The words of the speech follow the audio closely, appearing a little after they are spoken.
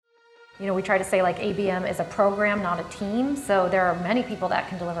We try to say like ABM is a program, not a team. So there are many people that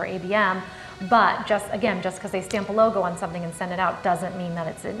can deliver ABM, but just because they stamp a logo on something and send it out doesn't mean that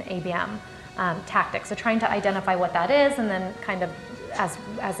it's an ABM tactic. So trying to identify what that is, and then kind of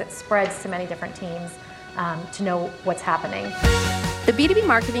as it spreads to many different teams to know what's happening. The B2B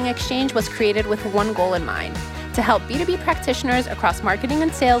Marketing Exchange was created with one goal in mind: to help B2B practitioners across marketing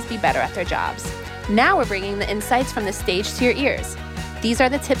and sales be better at their jobs. Now we're bringing the insights from the stage to your ears. These are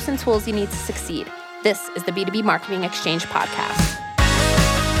the tips and tools you need to succeed. This is the B2B Marketing Exchange podcast.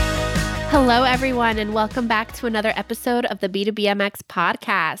 Hello, everyone, and welcome back to another episode of the B2BMX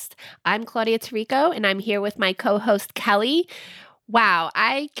podcast. I'm Claudia Tarico, and I'm here with my co-host, Kelly. Wow,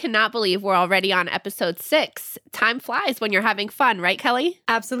 I cannot believe we're already on episode 6. Time flies when you're having fun, right, Kelly?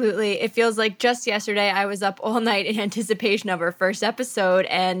 Absolutely. It feels like just yesterday I was up all night in anticipation of our first episode,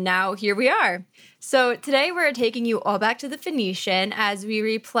 and now here we are. So today we're taking you all back to the Phoenician as we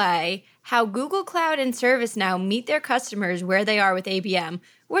replay how Google Cloud and ServiceNow meet their customers where they are with ABM,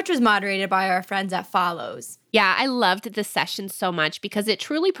 which was moderated by our friends at Follows. Yeah, I loved this session so much because it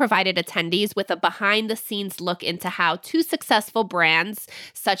truly provided attendees with a behind-the-scenes look into how two successful brands,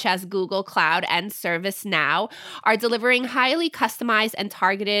 such as Google Cloud and ServiceNow, are delivering highly customized and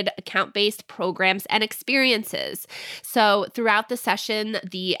targeted account-based programs and experiences. So throughout the session,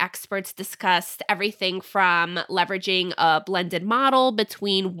 the experts discussed everything from leveraging a blended model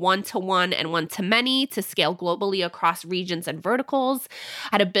between one-to-one and one-to-many to scale globally across regions and verticals,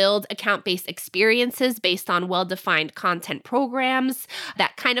 how to build account-based experiences based on well-defined content programs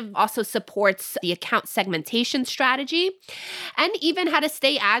that kind of also supports the account segmentation strategy, and even how to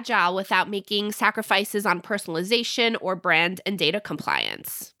stay agile without making sacrifices on personalization or brand and data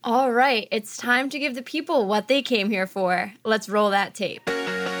compliance. All right, it's time to give the people what they came here for. Let's roll that tape.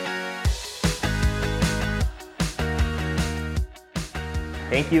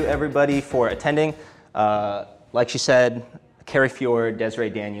 Thank you, everybody, for attending. Like she said, Carrie Fjord,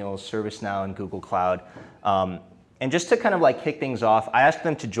 Desiree Daniels, ServiceNow, and Google Cloud. And just to kind of like kick things off, I asked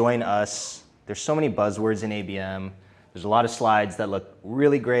them to join us. There's so many buzzwords in ABM. There's a lot of slides that look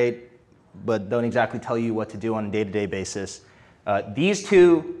really great, but don't exactly tell you what to do on a day-to-day basis. These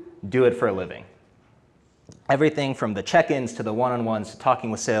two do it for a living. Everything from the check-ins to the one-on-ones to talking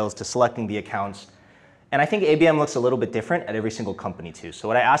with sales to selecting the accounts. And I think ABM looks a little bit different at every single company too. So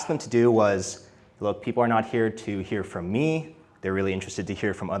what I asked them to do was, look, people are not here to hear from me. They're really interested to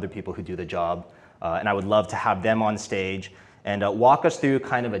hear from other people who do the job. And I would love to have them on stage and walk us through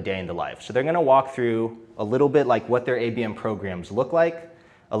kind of a day in the life. So they're going to walk through a little bit like what their ABM programs look like,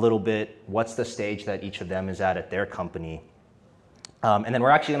 a little bit what's the stage that each of them is at their company. And then we're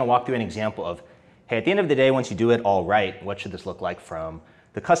actually going to walk through an example of, hey, at the end of the day, once you do it all right, what should this look like from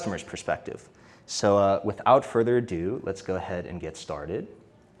the customer's perspective? So without further ado, let's go ahead and get started.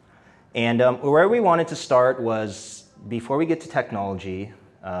 And where we wanted to start was, before we get to technology,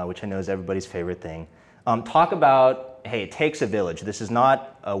 which I know is everybody's favorite thing, talk about, hey, it takes a village. This is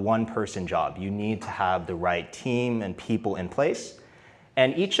not a one-person job. You need to have the right team and people in place.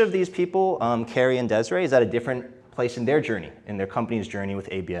 And each of these people, Carrie and Desiree, is at a different place in their journey, in their company's journey with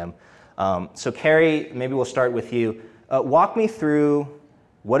ABM. So Carrie, maybe we'll start with you. Walk me through,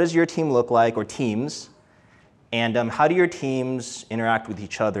 what does your team look like, or teams, and how do your teams interact with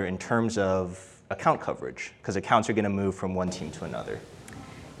each other in terms of account coverage? Because accounts are going to move from one team to another.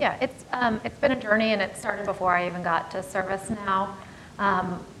 Yeah, it's been a journey, and it started before I even got to ServiceNow.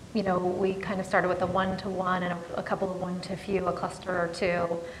 We kind of started with a one-to-one and a couple of one-to-few, a cluster or two.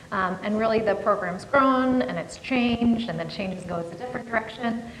 And really the program's grown and it's changed, and then changes goes a different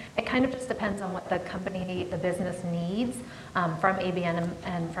direction. It kind of just depends on what the company, the business needs from ABM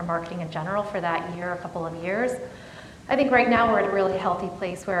and from marketing in general for that year, a couple of years. I think right now we're at a really healthy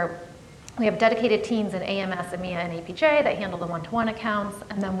place where we have dedicated teams in AMS, EMEA, and APJ that handle the one-to-one accounts,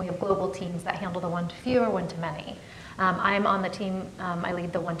 and then we have global teams that handle the one-to-few or one-to-many. I'm on the team, I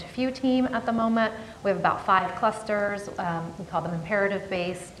lead the one-to-few team at the moment. We have about 5 clusters. We call them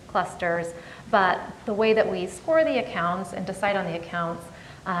imperative-based clusters. But the way that we score the accounts and decide on the accounts,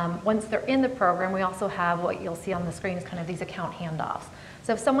 once they're in the program, we also have what you'll see on the screen is kind of these account handoffs.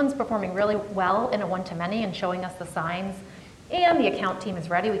 So if someone's performing really well in a one-to-many and showing us the signs, and the account team is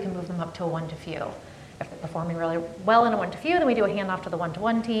ready, we can move them up to a one-to-few. If they're performing really well in a one-to-few, then we do a handoff to the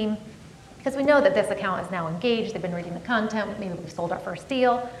one-to-one team, because we know that this account is now engaged, they've been reading the content, maybe we've sold our first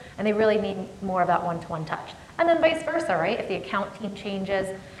deal, and they really need more of that one-to-one touch. And then vice versa, right? If the account team changes,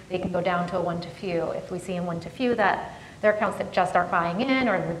 they can go down to a one-to-few. If we see in one-to-few that there are accounts that just aren't buying in,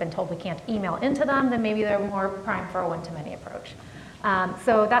 or we've been told we can't email into them, then maybe they're more prime for a one-to-many approach.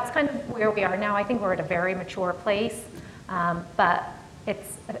 So that's kind of where we are now. I think we're at a very mature place. But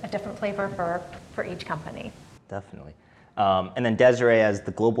it's a different flavor for each company. Definitely. And then Desiree, as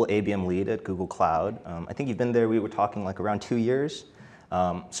the global ABM lead at Google Cloud, I think you've been there, we were talking like around 2 years.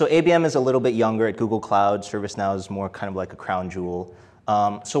 So ABM is a little bit younger at Google Cloud. ServiceNow is more kind of like a crown jewel.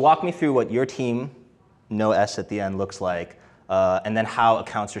 So walk me through what your team, no S at the end, looks like, and then how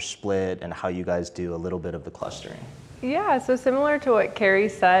accounts are split and how you guys do a little bit of the clustering. Yeah, so similar to what Carrie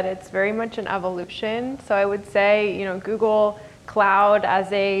said, it's very much an evolution. So I would say, Google Cloud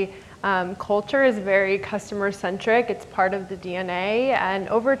as a culture is very customer-centric. It's part of the DNA. And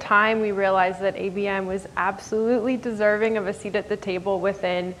over time, we realized that ABM was absolutely deserving of a seat at the table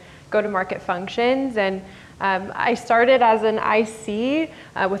within go-to-market functions. And I started as an IC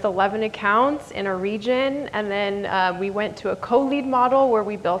with 11 accounts in a region, and then we went to a co-lead model where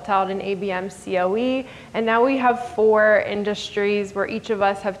we built out an ABM COE, and now we have 4 industries where each of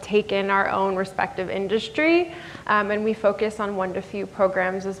us have taken our own respective industry, and we focus on one-to-few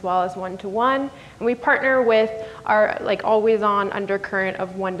programs as well as one-to-one, and we partner with our always-on undercurrent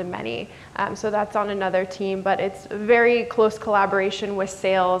of one-to-many. So that's on another team, but it's very close collaboration with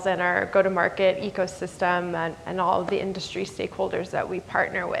sales and our go-to-market ecosystem and all of the industry stakeholders that we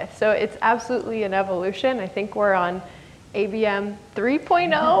partner with. So it's absolutely an evolution. I think we're on ABM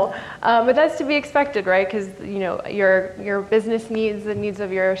 3.0, but that's to be expected, right? Because your business needs, the needs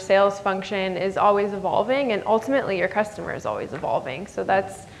of your sales function is always evolving, and ultimately your customer is always evolving. So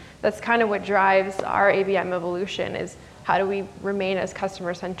that's kind of what drives our ABM evolution, is how do we remain as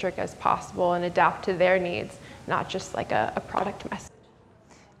customer-centric as possible and adapt to their needs, not just like a product message.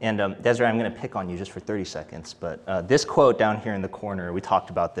 And Desiree, I'm going to pick on you just for 30 seconds, but this quote down here in the corner, we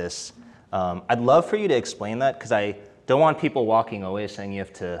talked about this. I'd love for you to explain that, because I don't want people walking away saying you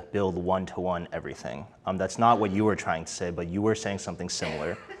have to build one-to-one everything. That's not what you were trying to say, but you were saying something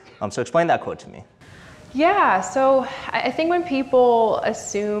similar. So explain that quote to me. Yeah, so I think when people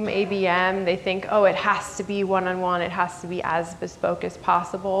assume ABM, they think, oh, it has to be one-on-one, it has to be as bespoke as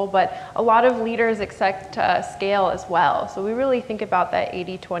possible, but a lot of leaders expect scale as well. So we really think about that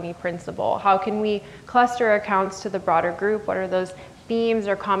 80-20 principle. How can we cluster accounts to the broader group? What are those themes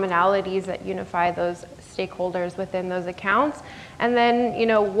or commonalities that unify those stakeholders within those accounts? And then,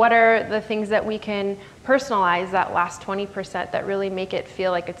 what are the things that we can personalize, that last 20% that really make it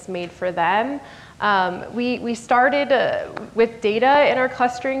feel like it's made for them? We started with data in our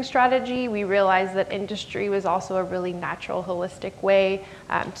clustering strategy. We realized that industry was also a really natural, holistic way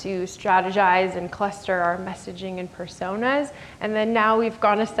to strategize and cluster our messaging and personas. And then now we've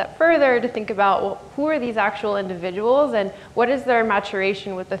gone a step further to think about, well, who are these actual individuals and what is their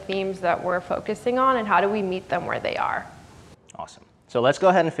maturation with the themes that we're focusing on, and how do we meet them where they are? Awesome. So let's go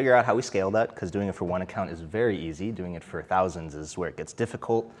ahead and figure out how we scale that, because doing it for one account is very easy. Doing it for thousands is where it gets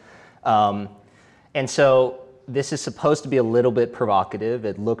difficult. And so this is supposed to be a little bit provocative.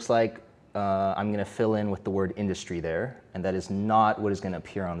 It looks like I'm going to fill in with the word industry there, and that is not what is going to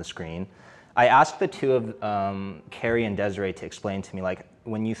appear on the screen. I asked the two of Carrie and Desiree to explain to me,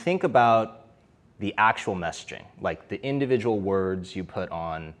 when you think about the actual messaging, like the individual words you put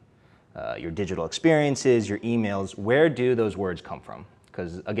on your digital experiences, your emails, where do those words come from?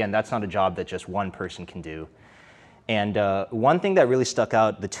 Because again, that's not a job that just one person can do. And one thing that really stuck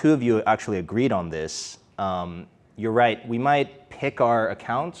out, the two of you actually agreed on this. You're right, we might pick our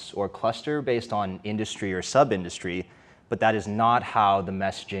accounts or cluster based on industry or sub-industry, but that is not how the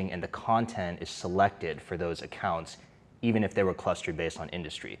messaging and the content is selected for those accounts, even if they were clustered based on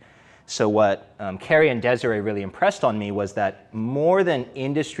industry. So what Carrie and Desiree really impressed on me was that more than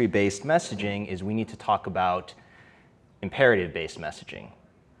industry-based messaging is we need to talk about imperative-based messaging.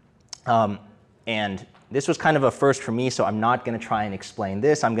 And this was kind of a first for me, so I'm not going to try and explain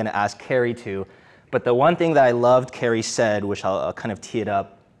this. I'm going to ask Carrie to. But the one thing that I loved Carrie said, which I'll kind of tee it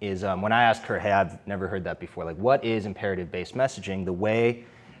up, is when I asked her, hey, I've never heard that before, what is imperative-based messaging? The way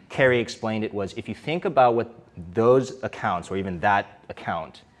Carrie explained it was, if you think about what those accounts, or even that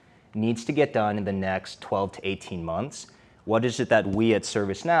account, needs to get done in the next 12 to 18 months, what is it that we at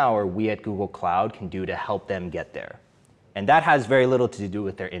ServiceNow or we at Google Cloud can do to help them get there? And that has very little to do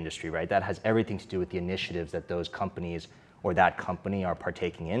with their industry, right? That has everything to do with the initiatives that those companies or that company are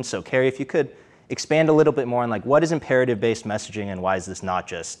partaking in. So Carrie, if you could expand a little bit more on what is imperative-based messaging, and why is this not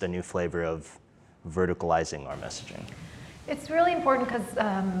just a new flavor of verticalizing our messaging? It's really important because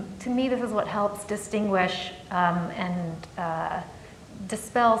to me this is what helps distinguish and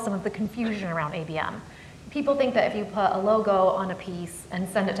dispel some of the confusion around ABM. People think that if you put a logo on a piece and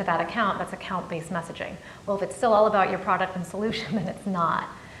send it to that account, that's account-based messaging. Well, if it's still all about your product and solution, then it's not,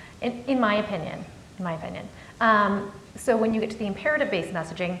 in my opinion. So when you get to the imperative-based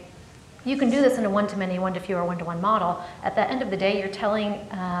messaging, You can do this in a one-to-many, one-to-few, or one-to-one model. At the end of the day, you're telling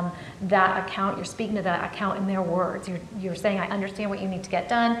that account, you're speaking to that account in their words. You're saying, I understand what you need to get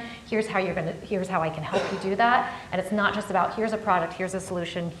done. Here's how I can help you do that. And it's not just about here's a product, here's a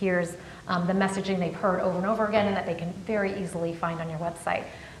solution, here's the messaging they've heard over and over again and that they can very easily find on your website.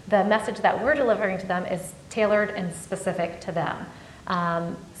 The message that we're delivering to them is tailored and specific to them.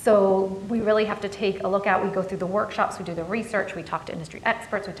 So we really have to take a look at, we go through the workshops, we do the research, we talk to industry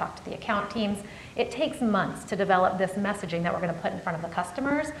experts, we talk to the account teams. It takes months to develop this messaging that we're going to put in front of the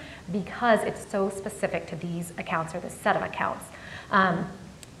customers because it's so specific to these accounts or this set of accounts.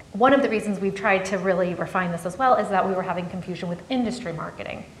 One of the reasons we've tried to really refine this as well is that we were having confusion with industry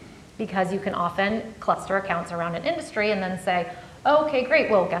marketing, because you can often cluster accounts around an industry and then say, okay,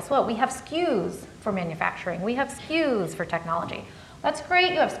 great, well, guess what? We have SKUs for manufacturing. We have SKUs for technology. That's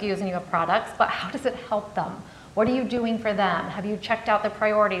great, you have SKUs and you have products, but how does it help them? What are you doing for them? Have you checked out the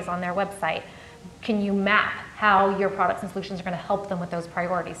priorities on their website? Can you map how your products and solutions are going to help them with those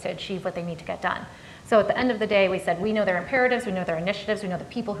priorities to achieve what they need to get done? So at the end of the day, we said we know their imperatives, we know their initiatives, we know the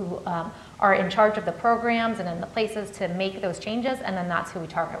people who are in charge of the programs and in the places to make those changes, and then that's who we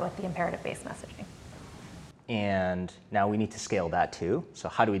target with the imperative-based messaging. And now we need to scale that too. So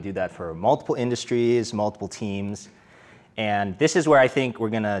how do we do that for multiple industries, multiple teams? And this is where I think we're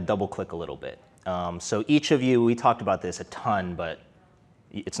going to double click a little bit. So each of you, we talked about this a ton, but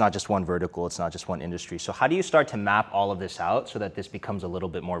it's not just one vertical, it's not just one industry. So how do you start to map all of this out so that this becomes a little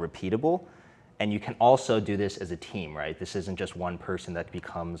bit more repeatable? And you can also do this as a team, right? This isn't just one person that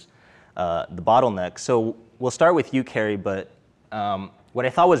becomes the bottleneck. So we'll start with you, Carrie, but what I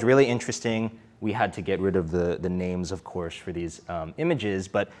thought was really interesting, we had to get rid of the names, of course, for these images,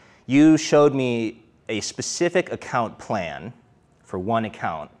 but you showed me a specific account plan for one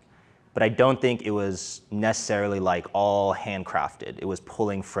account, but I don't think it was necessarily like all handcrafted. It was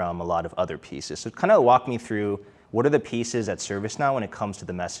pulling from a lot of other pieces. So kind of walk me through what are the pieces at ServiceNow when it comes to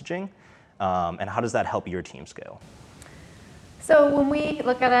the messaging, and how does that help your team scale? So when we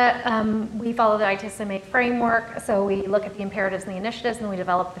look at it, we follow the ITSM framework. So we look at the imperatives and the initiatives, and we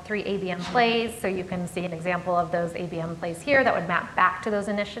develop the 3 ABM plays. So you can see an example of those ABM plays here that would map back to those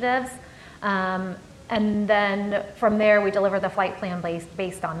initiatives. And then from there, we deliver the flight plan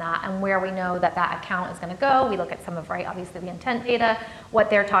based on that and where we know that that account is going to go. We look at some of, right, obviously the intent data, what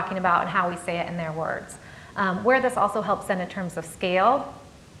they're talking about, and how we say it in their words. Where this also helps then in terms of scale,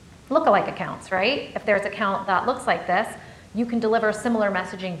 lookalike accounts, right? If there's an account that looks like this, you can deliver similar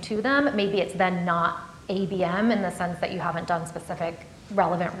messaging to them. Maybe it's then not ABM in the sense that you haven't done specific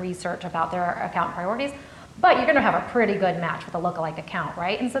relevant research about their account priorities, but you're going to have a pretty good match with a lookalike account,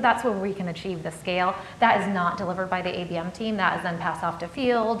 right? And so that's where we can achieve the scale. That is not delivered by the ABM team. That is then passed off to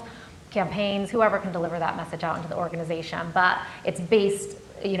field, campaigns, whoever can deliver that message out into the organization. But it's based,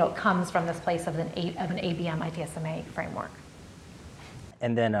 it comes from this place of an ABM ITSMA framework.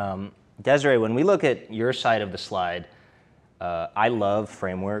 And then Desiree, when we look at your side of the slide, I love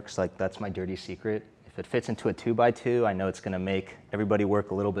frameworks. Like, that's my dirty secret. If it fits into a 2x2, I know it's going to make everybody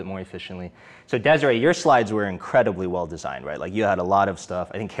work a little bit more efficiently. So Desiree, your slides were incredibly well designed, right? Like, you had a lot of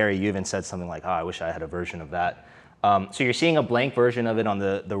stuff. I think, Carrie, you even said something like, oh, I wish I had a version of that. So you're seeing a blank version of it on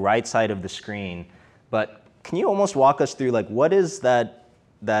the right side of the screen. But can you almost walk us through, like, what is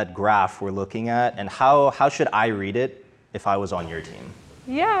that graph we're looking at, and how should I read it if I was on your team?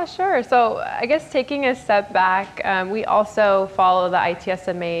 Yeah, sure. So I guess taking a step back, we also follow the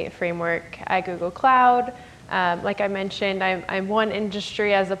ITSMA framework at Google Cloud. Like I mentioned, I'm one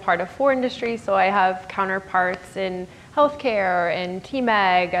industry as a part of 4 industries, so I have counterparts in healthcare and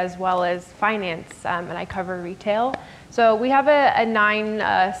TMEG as well as finance, and I cover retail. So we have a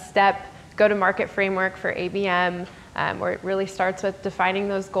 9-step go-to-market framework for ABM, where it really starts with defining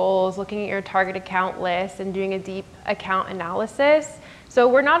those goals, looking at your target account list, and doing a deep account analysis. So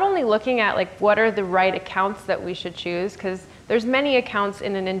we're not only looking at like what are the right accounts that we should choose, because there's many accounts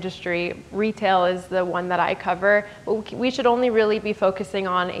in an industry. Retail is the one that I cover, but we should only really be focusing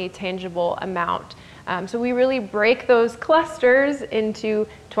on a tangible amount. So we really break those clusters into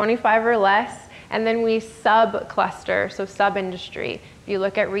 25 or less, and then we sub-cluster, so sub-industry. If you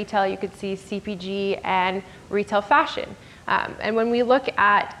look at retail, you could see CPG and retail fashion. And when we look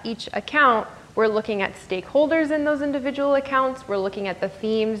at each account, we're looking at stakeholders in those individual accounts, we're looking at the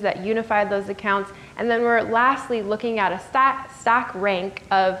themes that unify those accounts, and then we're lastly looking at a stack rank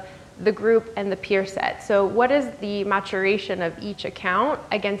of the group, and the peer set. So what is the maturation of each account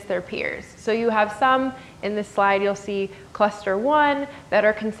against their peers? So you have some in this slide, you'll see cluster 1 that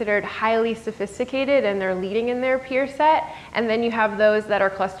are considered highly sophisticated and they're leading in their peer set. And then you have those that are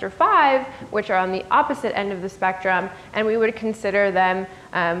cluster 5, which are on the opposite end of the spectrum, and we would consider them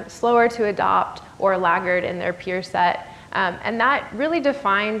slower to adopt or laggard in their peer set. And that really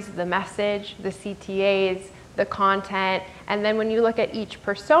defines the message, the CTAs, the content, and then when you look at each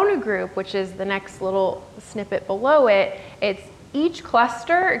persona group, which is the next little snippet below it, it's each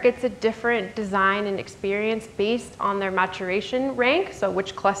cluster gets a different design and experience based on their maturation rank, so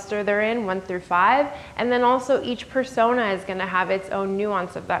which cluster they're in, 1 through 5, and then also each persona is going to have its own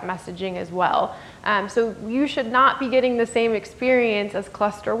nuance of that messaging as well. So you should not be getting the same experience as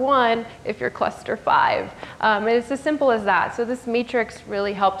cluster 1 if you're cluster 5. And it's as simple as that. So this matrix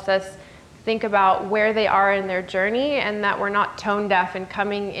really helps us think about where they are in their journey and that we're not tone deaf and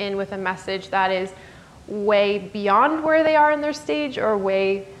coming in with a message that is way beyond where they are in their stage or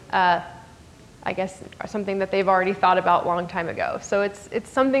way, I guess, something that they've already thought about a long time ago. So it's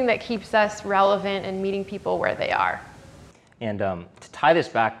something that keeps us relevant and meeting people where they are. And to tie this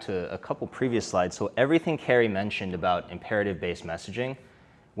back to a couple previous slides, so everything Carrie mentioned about imperative-based messaging,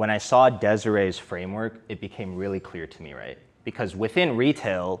 when I saw Desiree's framework, it became really clear to me, right? Because within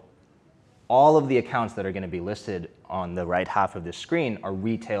retail, all of the accounts that are going to be listed on the right half of this screen are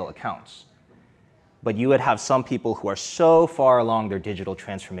retail accounts. But you would have some people who are so far along their digital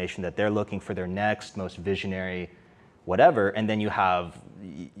transformation that they're looking for their next most visionary whatever, and then you have,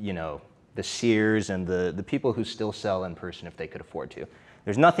 you know, the Sears and the people who still sell in person if they could afford to.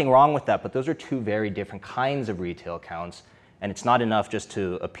 There's nothing wrong with that, but those are two very different kinds of retail accounts, and it's not enough just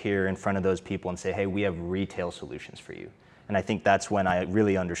to appear in front of those people and say, hey, we have retail solutions for you. And I think that's when I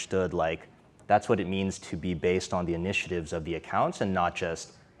really understood, like, that's what it means to be based on the initiatives of the accounts and not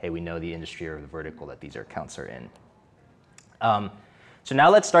just, hey, we know the industry or the vertical that these accounts are in. So now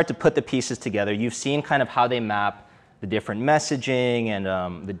let's start to put the pieces together. You've seen kind of how they map the different messaging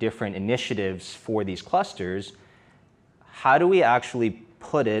and the different initiatives for these clusters. How do we actually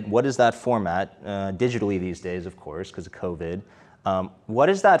put it? What is that format? Digitally these days, of course, because of COVID. What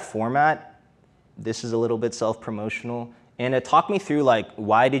is that format? This is a little bit self-promotional. And talk me through, like,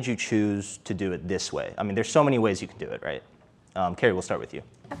 why did you choose to do it this way? I mean, there's so many ways you can do it, right? Carrie, we'll start with you.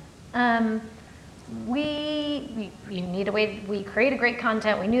 We created great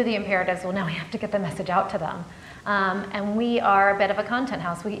content. We knew the imperatives. Well, now we have to get the message out to them. And we are a bit of a content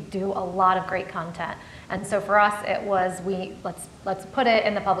house. We do a lot of great content. And so for us, it was, let's put it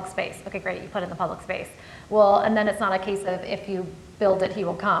in the public space. Okay, great, you put it in the public space. Well, and then it's not a case of if you build it, he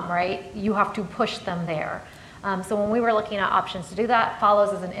will come, right? You have to push them there. So when we were looking at options to do that,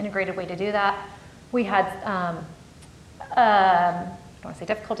 Follows is an integrated way to do that. We had, I don't want to say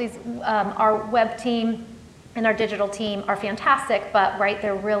difficulties. Our web team and our digital team are fantastic, but right,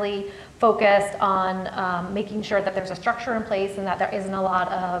 they're really focused on making sure that there's a structure in place and that there isn't a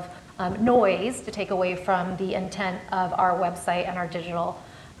lot of noise to take away from the intent of our website and our digital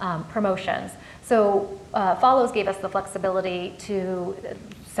promotions. So Follows gave us the flexibility to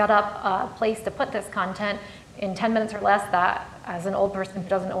set up a place to put this content in 10 minutes or less. That, as an old person who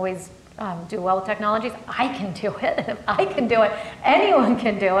doesn't always do well with technologies, I can do it. And if I can do it, anyone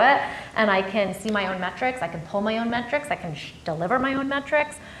can do it. And I can see my own metrics. I can pull my own metrics. I can deliver my own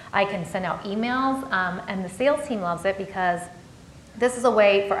metrics. I can send out emails. And the sales team loves it because this is a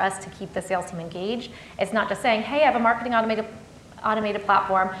way for us to keep the sales team engaged. It's not just saying, hey, I have a marketing automated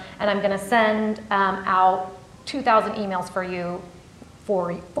platform, and I'm going to send out 2,000 emails for you,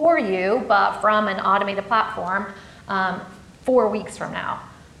 but from an automated platform 4 weeks from now.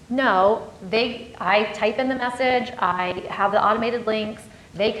 No, I type in the message, I have the automated links,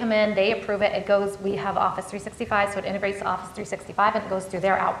 they come in, they approve it, it goes, we have Office 365, so it integrates to Office 365 and it goes through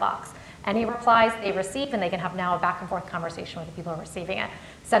their outbox. Any replies they receive, and they can have now a back and forth conversation with the people who are receiving it.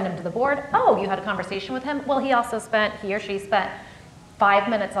 Send them to the board. Oh, you had a conversation with him? Well, he or she spent 5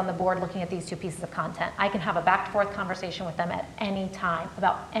 minutes on the board looking at these 2 pieces of content. I can have a back and forth conversation with them at any time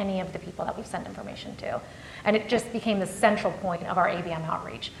about any of the people that we've sent information to. And it just became the central point of our ABM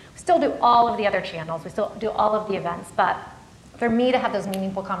outreach. We still do all of the other channels, we still do all of the events, but for me to have those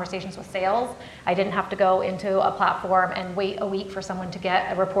meaningful conversations with sales, I didn't have to go into a platform and wait a week for someone to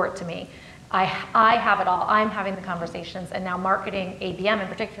get a report to me. I have it all. I'm having the conversations, and now marketing, ABM in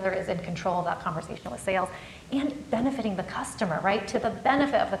particular, is in control of that conversation with sales and benefiting the customer, right? To the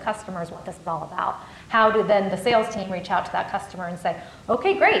benefit of the customer is what this is all about. How do then the sales team reach out to that customer and say,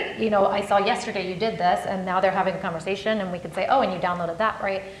 okay, great, you know, I saw yesterday you did this, and now they're having a conversation, and we could say, oh, and you downloaded that,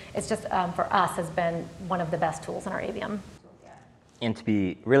 right? It's just, for us, has been one of the best tools in our ABM. And to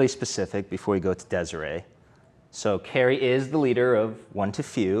be really specific before we go to Desiree, so Carrie is the leader of one to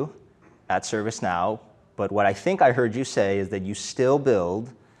few at ServiceNow, but what I think I heard you say is that you still build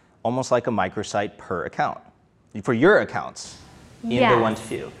almost like a microsite per account for your accounts in the one to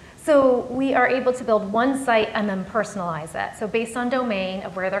few. So we are able to build one site and then personalize it. So based on domain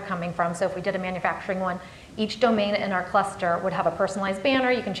of where they're coming from, so if we did a manufacturing one, each domain in our cluster would have a personalized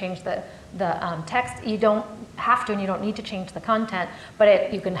banner. You can change the text. You don't have to and you don't need to change the content,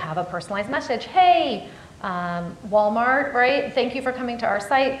 but you can have a personalized message. Hey, Walmart, right? Thank you for coming to our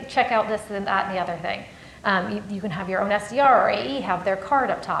site. Check out this and that and the other thing. You can have your own SDR or AE have their card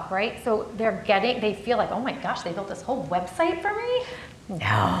up top, right? So they feel like, oh my gosh, they built this whole website for me?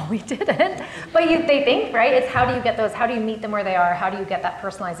 No, we didn't. But they think, right? It's how do you get those, how do you meet them where they are? How do you get that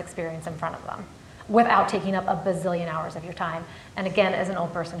personalized experience in front of them without taking up a bazillion hours of your time? And again, as an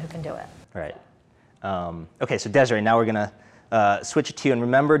old person who can do it. Right. Okay, so Desiree, now we're gonna switch it to you. And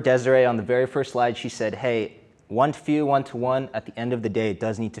remember, Desiree, on the very first slide, she said, hey, one to few, one to one, at the end of the day, it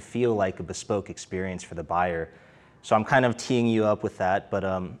does need to feel like a bespoke experience for the buyer. So I'm kind of teeing you up with that, but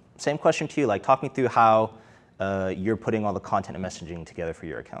same question to you, like talk me through how you're putting all the content and messaging together for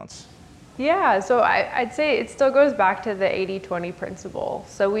your accounts. Yeah, so I'd say it still goes back to the 80-20 principle.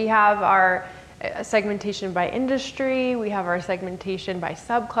 So we have our segmentation by industry, we have our segmentation by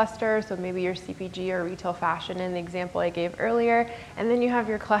subcluster, so maybe your CPG or retail fashion in the example I gave earlier, and then you have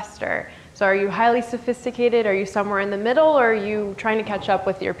your cluster. So are you highly sophisticated, are you somewhere in the middle, or are you trying to catch up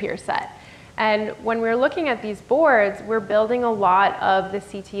with your peer set? And when we're looking at these boards, we're building a lot of the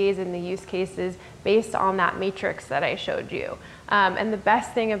CTAs and the use cases based on that matrix that I showed you. And the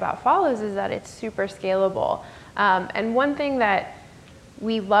best thing about Follows is that it's super scalable. And one thing that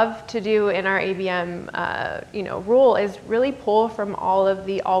we love to do in our ABM rule is really pull from all of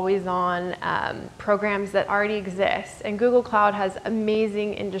the always-on programs that already exist. And Google Cloud has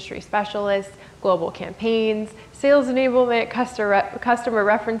amazing industry specialists, global campaigns, sales enablement, customer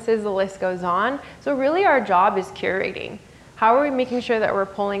references, the list goes on. So really our job is curating. How are we making sure that we're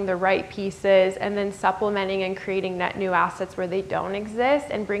pulling the right pieces and then supplementing and creating net new assets where they don't exist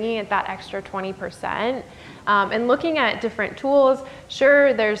and bringing it that extra 20%? And looking at different tools,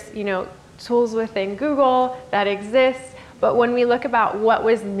 sure, there's tools within Google that exist, but when we look about what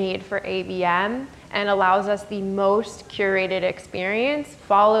was made for ABM and allows us the most curated experience,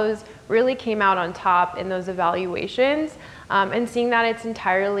 Follows really came out on top in those evaluations, and seeing that it's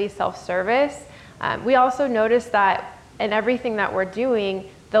entirely self-service. We also noticed that in everything that we're doing,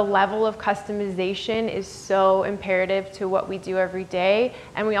 the level of customization is so imperative to what we do every day.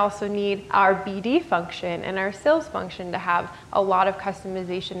 And we also need our BD function and our sales function to have a lot of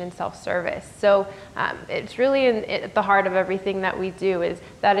customization and self-service. So it's really at the heart of everything that we do is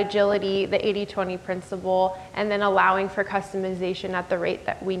that agility, the 80-20 principle, and then allowing for customization at the rate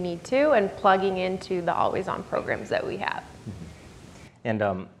that we need to and plugging into the always-on programs that we have. And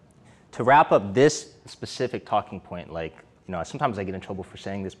to wrap up this specific talking point, sometimes I get in trouble for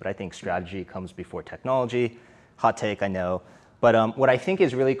saying this, but I think strategy comes before technology. Hot take, I know. But what I think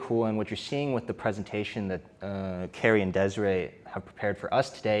is really cool and what you're seeing with the presentation that Carrie and Desiree have prepared for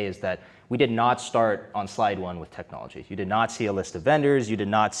us today is that we did not start on slide one with technology. You did not see a list of vendors. You did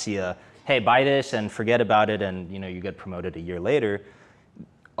not see hey, buy this and forget about it and you get promoted a year later.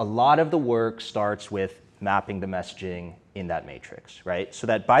 A lot of the work starts with mapping the messaging in that matrix, right? So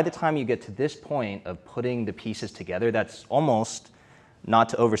that by the time you get to this point of putting the pieces together, that's almost, not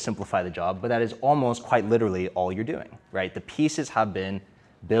to oversimplify the job, but that is almost quite literally all you're doing, right? The pieces have been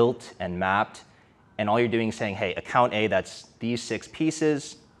built and mapped, and all you're doing is saying, hey, account A, that's these 6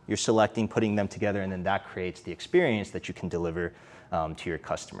 pieces, you're selecting, putting them together, and then that creates the experience that you can deliver to your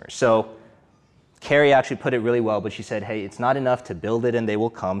customers. So Carrie actually put it really well, but she said, hey, it's not enough to build it and they will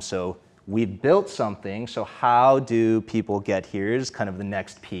come, so we've built something, so how do people get here is kind of the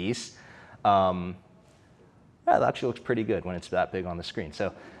next piece. That actually looks pretty good when it's that big on the screen.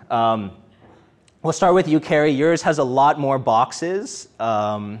 So we'll start with you, Carrie. Yours has a lot more boxes,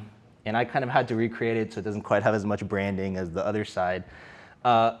 and I kind of had to recreate it so it doesn't quite have as much branding as the other side.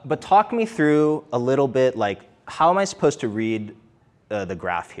 But talk me through a little bit, how am I supposed to read the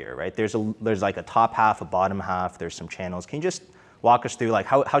graph here, right? There's like a top half, a bottom half, there's some channels. Can you just walk us through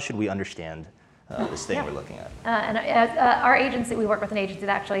how should we understand this thing we're looking at? And our agency, we work with an agency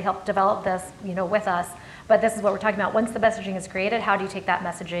that actually helped develop this, with us. But this is what we're talking about. Once the messaging is created, how do you take that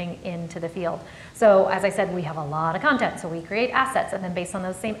messaging into the field? So as I said, we have a lot of content. So we create assets, and then based on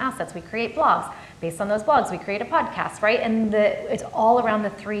those same assets, we create blogs. Based on those blogs, we create a podcast, right? And it's all around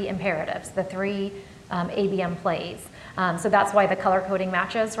the 3 imperatives, the 3 ABM plays. So that's why the color coding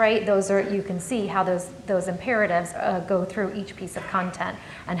matches, right? Those are, you can see how those imperatives go through each piece of content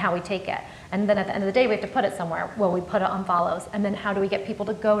and how we take it. And then at the end of the day, we have to put it somewhere. Well, we put it on follows. And then how do we get people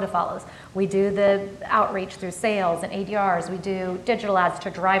to go to follows? We do the outreach through sales and ADRs. We do digital ads to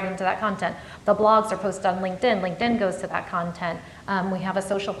drive them to that content. The blogs are posted on LinkedIn. LinkedIn goes to that content. We have a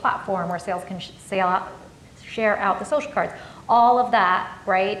social platform where sales can share out the social cards. All of that,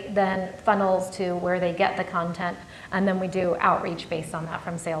 right, then funnels to where they get the content. And then we do outreach based on that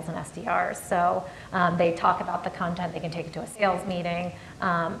from sales and SDRs. So they talk about the content, they can take it to a sales meeting.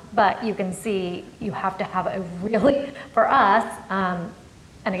 But you can see you have to have a really, for us,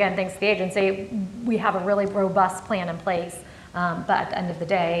 and again, thanks to the agency, we have a really robust plan in place. But at the end of the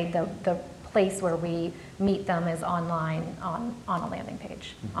day, the place where we meet them is online on a landing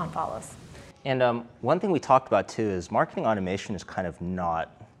page, on follows. And one thing we talked about too is marketing automation is kind of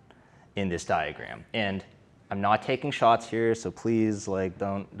not in this diagram. And I'm not taking shots here, so please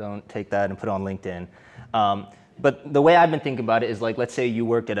don't take that and put it on LinkedIn. But the way I've been thinking about it is let's say you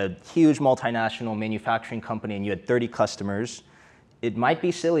work at a huge multinational manufacturing company and you had 30 customers. It might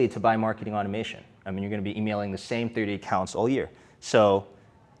be silly to buy marketing automation. I mean, you're going to be emailing the same 30 accounts all year. So,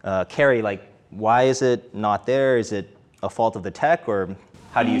 Carrie, why is it not there? Is it a fault of the tech, or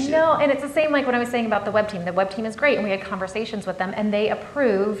how do you see it? No, and it's the same like what I was saying about the web team. The web team is great, and we had conversations with them, and they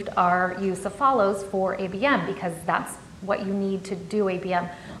approved our use of follows for ABM because that's what you need to do ABM.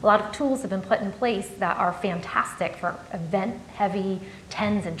 A lot of tools have been put in place that are fantastic for event-heavy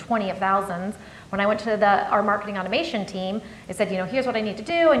tens and 20 of thousands. When I went to our marketing automation team, it said, here's what I need to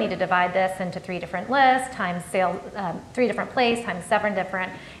do. I need to divide this into 3 different lists, times 3 different plays, times 7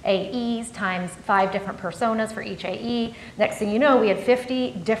 different AEs, times 5 different personas for each AE. Next thing you know, we had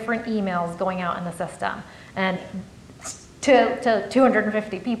 50 different emails going out in the system, and to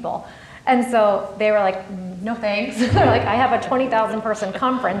 250 people. And so they were like, no thanks. They're like, I have a 20,000 person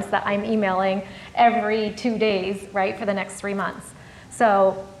conference that I'm emailing every 2 days, right, for the next 3 months.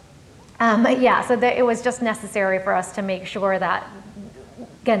 So it was just necessary for us to make sure that,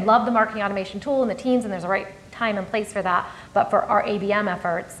 again, love the marketing automation tool and the teams, and there's a right time and place for that. But for our ABM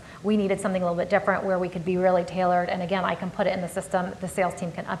efforts, we needed something a little bit different where we could be really tailored. And again, I can put it in the system. The sales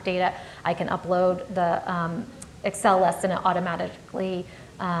team can update it. I can upload the Excel list, and it automatically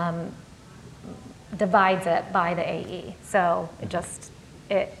divides it by the AE. So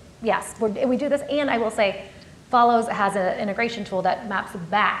we do this. And I will say, Follows has an integration tool that maps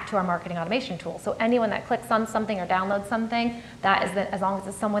back to our marketing automation tool. So anyone that clicks on something or downloads something, that is as long as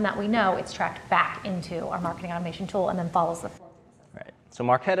it's someone that we know, it's tracked back into our marketing automation tool and then follows the flow. Right. So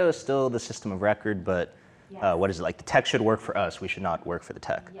Marketo is still the system of record, but yes. What is it? The tech should work for us. We should not work for the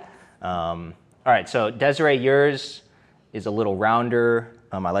tech. Yes. All right. So Desiree, yours is a little rounder.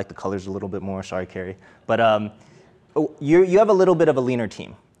 I like the colors a little bit more. Sorry, Carrie. But you have a little bit of a leaner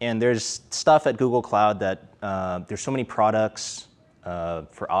team. And there's stuff at Google Cloud that there's so many products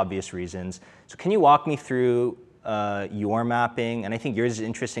for obvious reasons. So can you walk me through your mapping? And I think yours is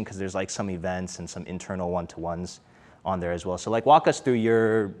interesting because there's some events and some internal one-to-ones on there as well. So walk us through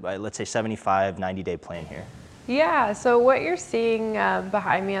your, let's say 75, 90-day plan here. Yeah, so what you're seeing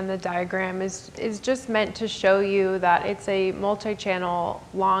behind me on the diagram is just meant to show you that it's a multi-channel,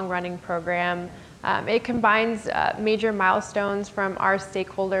 long-running program. It combines major milestones from our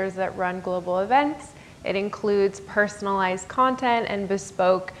stakeholders that run global events. It includes personalized content and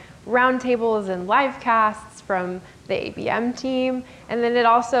bespoke roundtables and live casts from the ABM team. And then it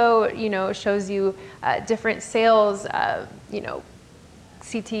also, shows you different sales,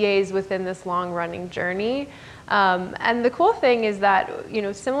 CTAs within this long-running journey. And the cool thing is that,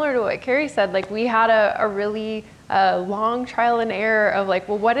 similar to what Carrie said, we had a really long trial and error of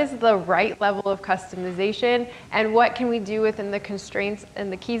what is the right level of customization and what can we do within the constraints and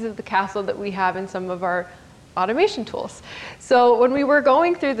the keys of the castle that we have in some of our automation tools. So when we were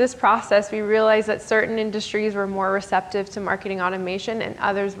going through this process, we realized that certain industries were more receptive to marketing automation and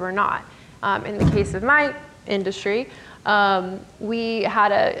others were not. In the case of my industry, we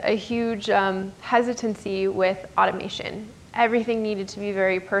had a huge hesitancy with automation. Everything needed to be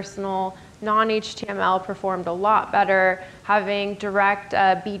very personal. Non-HTML performed a lot better. Having direct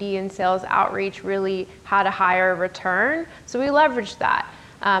BD and sales outreach really had a higher return. So we leveraged that.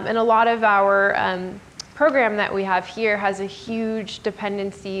 And a lot of our program that we have here has a huge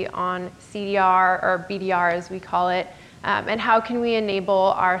dependency on CDR or BDR as we call it. And how can we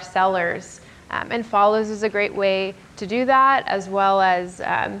enable our sellers? And Follows is a great way to do that, as well as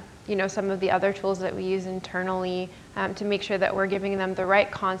some of the other tools that we use internally to make sure that we're giving them the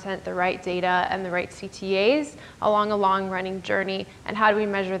right content, the right data, and the right CTAs along a long running journey, and how do we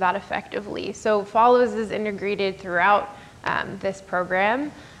measure that effectively. So Follows is integrated throughout this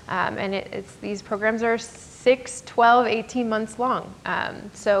program, and these programs are 6, 12, 18 months long.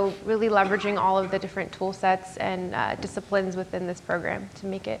 So really leveraging all of the different tool sets and disciplines within this program to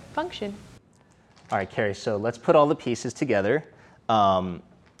make it function. All right, Carrie, so let's put all the pieces together.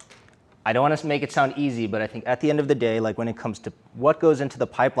 I don't want to make it sound easy, but I think at the end of the day, like when it comes to what goes into the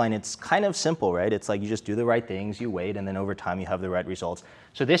pipeline, it's kind of simple, right? It's like you just do the right things, you wait, and then over time you have the right results.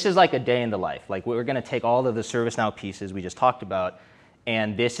 So this is like a day in the life. Like we're going to take all of the ServiceNow pieces we just talked about,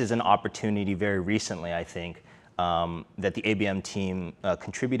 and this is an opportunity very recently, I think, that the ABM team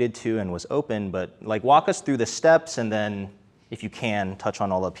contributed to and was open. But like walk us through the steps, and then if you can, touch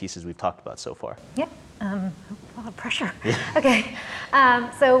on all the pieces we've talked about so far. Yeah. A lot of pressure. Okay.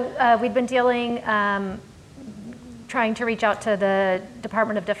 So we've been dealing, trying to reach out to the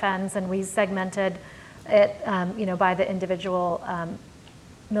Department of Defense, and we segmented it, by the individual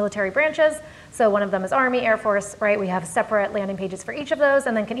military branches. So one of them is Army, Air Force, right? We have separate landing pages for each of those,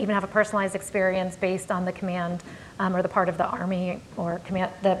 and then can even have a personalized experience based on the command or the part of the Army or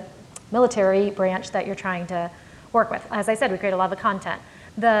command, the military branch that you're trying to work with. As I said, we create a lot of content.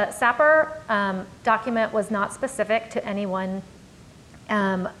 The SAPR document was not specific to any one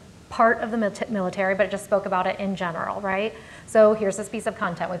part of the military, but it just spoke about it in general, right? So here's this piece of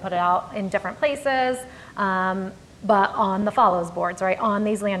content. We put it out in different places, but on the Follows boards, right? On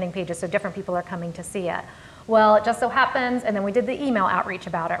these landing pages, so different people are coming to see it. Well, it just so happens, and then we did the email outreach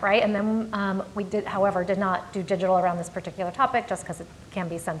about it, right? And then we did, however, did not do digital around this particular topic just because it can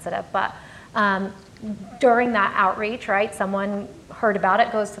be sensitive. But during that outreach, right, someone heard about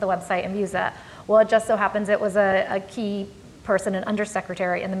it, goes to the website and views it. Well, it just so happens it was a key person, an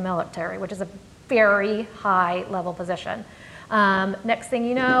undersecretary in the military, which is a very high level position. Next thing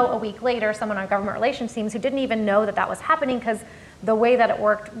you know, a week later, someone on government relations teams who didn't even know that that was happening, because the way that it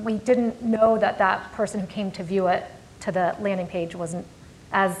worked, we didn't know that that person who came to view it to the landing page wasn't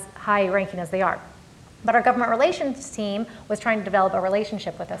as high ranking as they are. But our government relations team was trying to develop a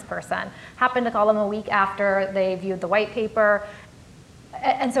relationship with this person. Happened to call them a week after they viewed the white paper.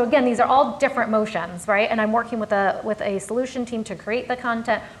 And so again, these are all different motions, right? And I'm working with a solution team to create the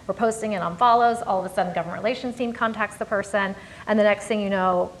content. We're posting it on Follows. All of a sudden, government relations team contacts the person. And the next thing you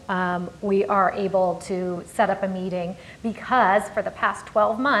know, we are able to set up a meeting, because for the past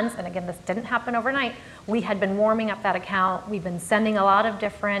 12 months, and again, this didn't happen overnight, we had been warming up that account. We've been sending a lot of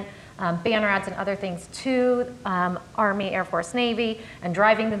different banner ads and other things to Army, Air Force, Navy, and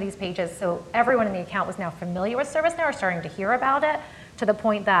driving to these pages. So everyone in the account was now familiar with ServiceNow, or starting to hear about it, to the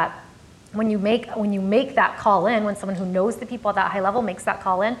point that when you make that call in, when someone who knows the people at that high level makes that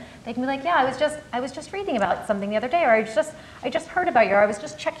call in, they can be like, yeah, I was just reading about something the other day, or I just heard about you, or I was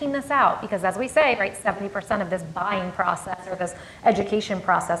just checking this out. Because as we say, right, 70% of this buying process or this education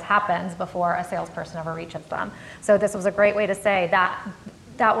process happens before a salesperson ever reaches them. So this was a great way to say that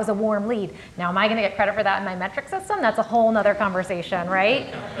that was a warm lead. Now, am I going to get credit for that in my metric system? That's a whole nother conversation,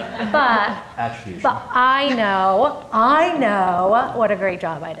 right? But I know what a great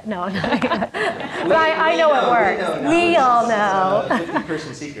job I did. No, but I know it works. We all know.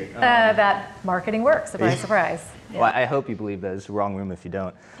 50-person secret. That marketing works. Surprise, surprise. Yeah. Well, I hope you believe that. It's the wrong room if you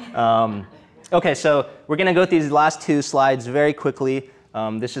don't. Okay, so we're going to go through these last two slides very quickly.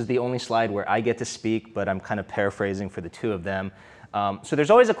 This is the only slide where I get to speak, but I'm kind of paraphrasing for the two of them. So there's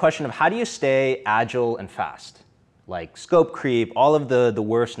always a question of how do you stay agile and fast? Like scope creep, all of the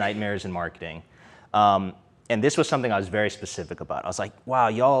worst nightmares in marketing. And this was something I was very specific about. I was like, wow,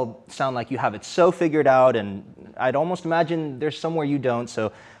 y'all sound like you have it so figured out, and I'd almost imagine there's somewhere you don't.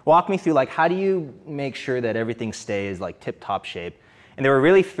 So walk me through, like, how do you make sure that everything stays like tip-top shape? And there were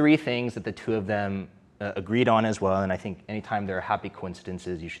really three things that the two of them agreed on as well, and I think anytime there are happy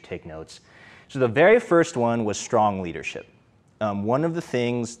coincidences, you should take notes. So the very first one was strong leadership. One of the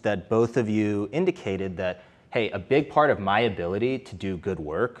things that both of you indicated that, hey, a big part of my ability to do good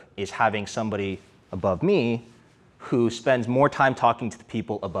work is having somebody above me who spends more time talking to the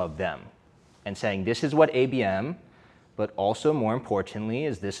people above them and saying, this is what ABM, but also more importantly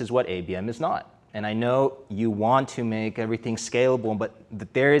is this is what ABM is not. And I know you want to make everything scalable,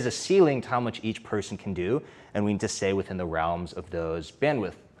 but there is a ceiling to how much each person can do, and we need to stay within the realms of those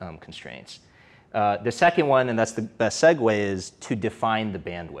bandwidth constraints. The second one, and that's the best segue, is to define the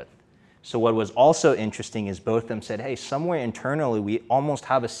bandwidth. So what was also interesting is both of them said, hey, somewhere internally we almost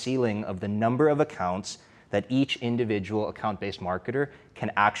have a ceiling of the number of accounts that each individual account-based marketer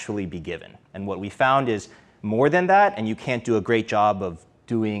can actually be given. And what we found is more than that, and you can't do a great job of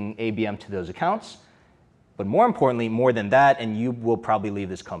doing ABM to those accounts. But more importantly, more than that, and you will probably leave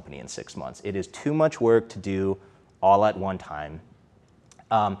this company in 6 months. It is too much work to do all at one time.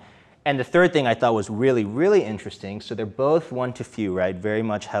 And the third thing I thought was really, really interesting, so they're both one to few, right? Very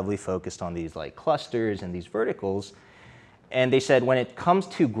much heavily focused on these like clusters and these verticals. And they said, when it comes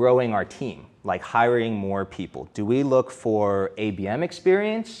to growing our team, like hiring more people, do we look for ABM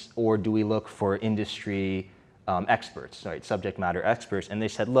experience or do we look for industry experts, right? Subject matter experts. And they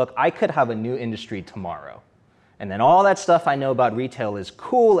said, look, I could have a new industry tomorrow. And then all that stuff I know about retail is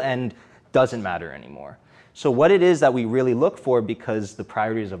cool and doesn't matter anymore. So what it is that we really look for, because the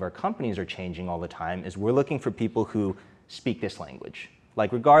priorities of our companies are changing all the time, is we're looking for people who speak this language.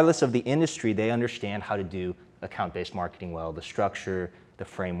 Like regardless of the industry, they understand how to do account-based marketing well, the structure, the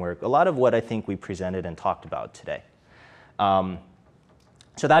framework, a lot of what I think we presented and talked about today.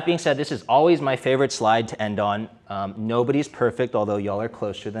 So that being said, this is always my favorite slide to end on. Nobody's perfect, although y'all are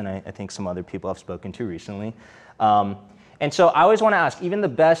closer than I think some other people I've spoken to recently. And so I always want to ask, even the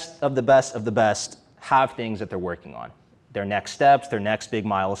best of the best of the best have things that they're working on, their next steps, their next big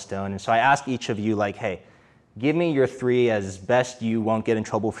milestone. And so I ask each of you, like, hey, give me your 3 as best you won't get in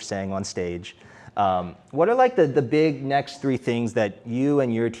trouble for saying on stage. What are like the big next 3 things that you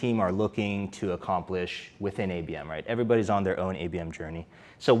and your team are looking to accomplish within ABM, right? Everybody's on their own ABM journey.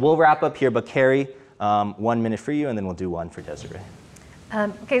 So we'll wrap up here, but Carrie, 1 minute for you, and then we'll do 1 for Desiree.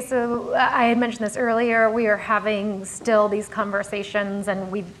 Okay, so I had mentioned this earlier. We are having still these conversations,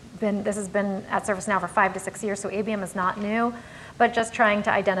 and this has been at ServiceNow for 5 to 6 years, so ABM is not new, but just trying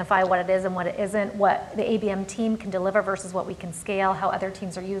to identify what it is and what it isn't, what the ABM team can deliver versus what we can scale, how other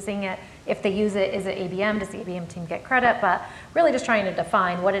teams are using it. If they use it, is it ABM? Does the ABM team get credit? But really just trying to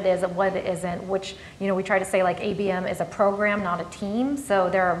define what it is and what it isn't, which, we try to say like ABM is a program, not a team. So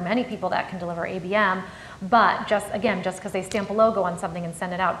there are many people that can deliver ABM, but just because they stamp a logo on something and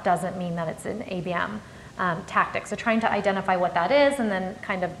send it out doesn't mean that it's an ABM tactic. So trying to identify what that is, and then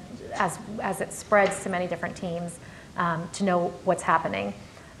kind of as it spreads to many different teams to know what's happening.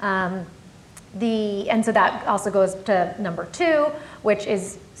 And so that also goes to number 2, which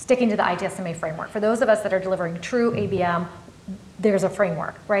is sticking to the ITSMA framework. For those of us that are delivering true ABM, there's a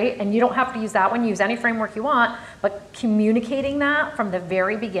framework, right? And you don't have to use that one, use any framework you want, but communicating that from the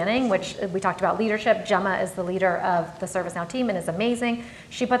very beginning, which we talked about leadership. Gemma is the leader of the ServiceNow team and is amazing.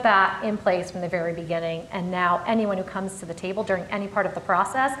 She put that in place from the very beginning, and now anyone who comes to the table during any part of the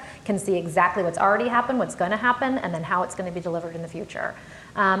process can see exactly what's already happened, what's gonna happen, and then how it's gonna be delivered in the future.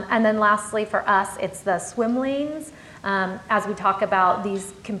 And then lastly, for us, it's the swim lanes. As we talk about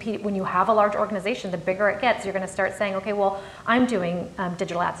these when you have a large organization, the bigger it gets, you're going to start saying, okay, well, I'm doing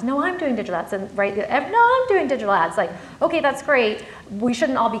digital ads. No, I'm doing digital ads. And right, no, I'm doing digital ads. Like, okay, that's great. We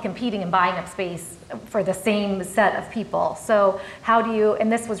shouldn't all be competing and buying up space for the same set of people. So how do you,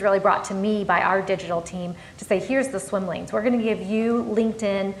 and this was really brought to me by our digital team to say, here's the swim lanes. We're going to give you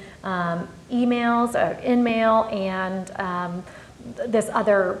LinkedIn emails, InMail, and this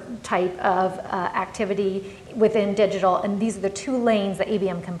other type of activity within digital, and these are the 2 lanes that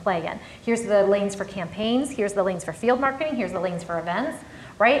ABM can play in. Here's the lanes for campaigns, here's the lanes for field marketing, here's the lanes for events,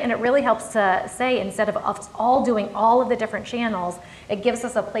 right? And it really helps to say, instead of us all doing all of the different channels, it gives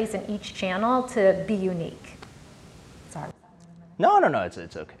us a place in each channel to be unique. Sorry. No, it's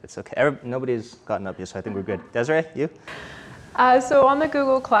okay. It's okay. Nobody's gotten up yet, so I think we're good. Desiree, you? So on the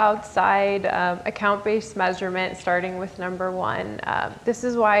Google Cloud side, account-based measurement, starting with number 1. This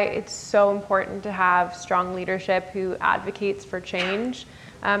is why it's so important to have strong leadership who advocates for change.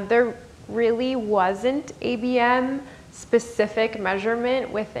 There really wasn't ABM specific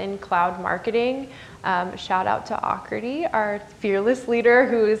measurement within cloud marketing. Shout out to Akriti, our fearless leader,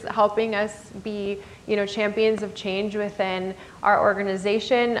 who is helping us be champions of change within our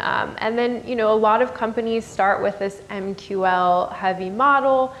organization. And then, a lot of companies start with this MQL heavy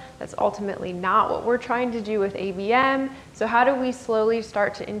model. That's ultimately not what we're trying to do with ABM. So how do we slowly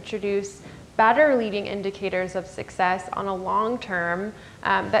start to introduce better leading indicators of success on a long term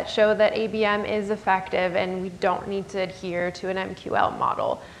that show that ABM is effective and we don't need to adhere to an MQL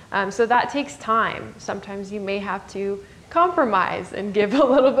model? So that takes time. Sometimes you may have to compromise and give a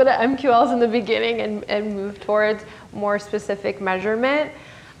little bit of MQLs in the beginning and move towards more specific measurement.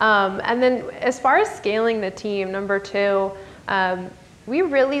 And then as far as scaling the team, number 2, we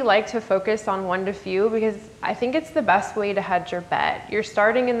really like to focus on 1 to few because I think it's the best way to hedge your bet. You're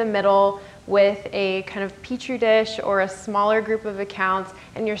starting in the middle with a kind of petri dish or a smaller group of accounts,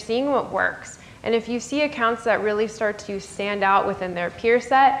 and you're seeing what works. And if you see accounts that really start to stand out within their peer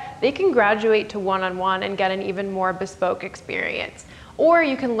set, they can graduate to one-on-one and get an even more bespoke experience. or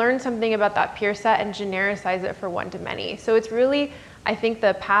you can learn something about that peer set and genericize it for one-to-many. So it's really, I think,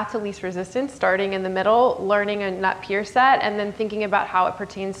 the path to least resistance, starting in the middle, learning in that peer set, and then thinking about how it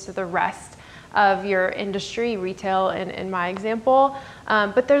pertains to the rest of your industry, retail in my example.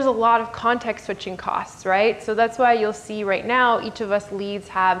 But there's a lot of context switching costs, right? So that's why you'll see right now, each of us leads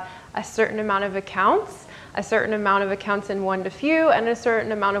have a certain amount of accounts, in one to few, and a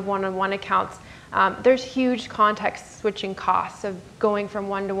certain amount of one-on-one accounts. There's huge context switching costs of going from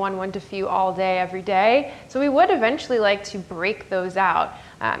one to one, one to few all day, every day. So we would eventually like to break those out.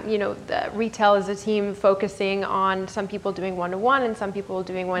 The retail is a team focusing on some people doing one-to-one and some people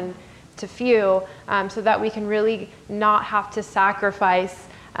doing one to few, so that we can really not have to sacrifice,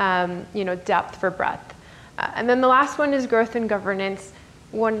 depth for breadth. And then the last one is growth and governance.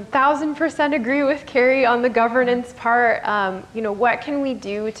 1000% agree with Carrie on the governance part. What can we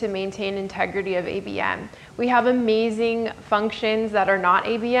do to maintain integrity of ABM? We have amazing functions that are not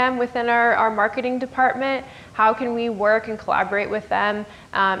ABM within our marketing department. How can we work and collaborate with them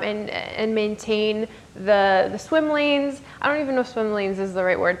and maintain the swim lanes? I don't even know if swim lanes is the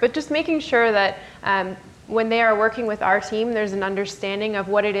right word, but just making sure that when they are working with our team, there's an understanding of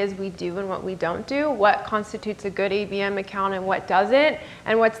what it is we do and what we don't do, what constitutes a good ABM account and what doesn't,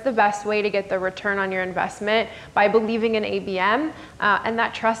 and what's the best way to get the return on your investment by believing in ABM. And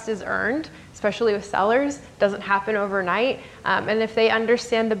that trust is earned, especially with sellers. It doesn't happen overnight. And if they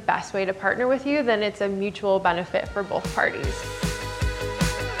understand the best way to partner with you, then it's a mutual benefit for both parties.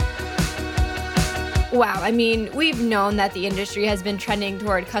 Wow, we've known that the industry has been trending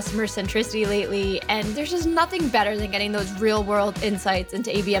toward customer centricity lately, and there's just nothing better than getting those real-world insights into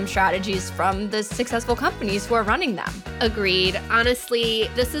ABM strategies from the successful companies who are running them. Agreed. Honestly,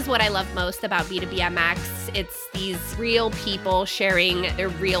 this is what I love most about B2BMX. It's these real people sharing their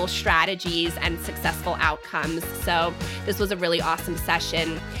real strategies and successful outcomes. So this was a really awesome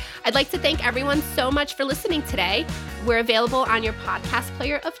session. I'd like to thank everyone so much for listening today. We're available on your podcast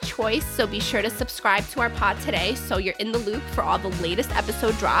player of choice, so be sure to subscribe to our pod today so you're in the loop for all the latest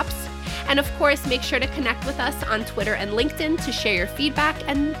episode drops. And of course, make sure to connect with us on Twitter and LinkedIn to share your feedback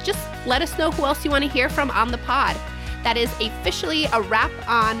and just let us know who else you want to hear from on the pod. That is officially a wrap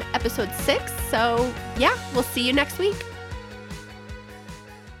on episode 6. So yeah, we'll see you next week.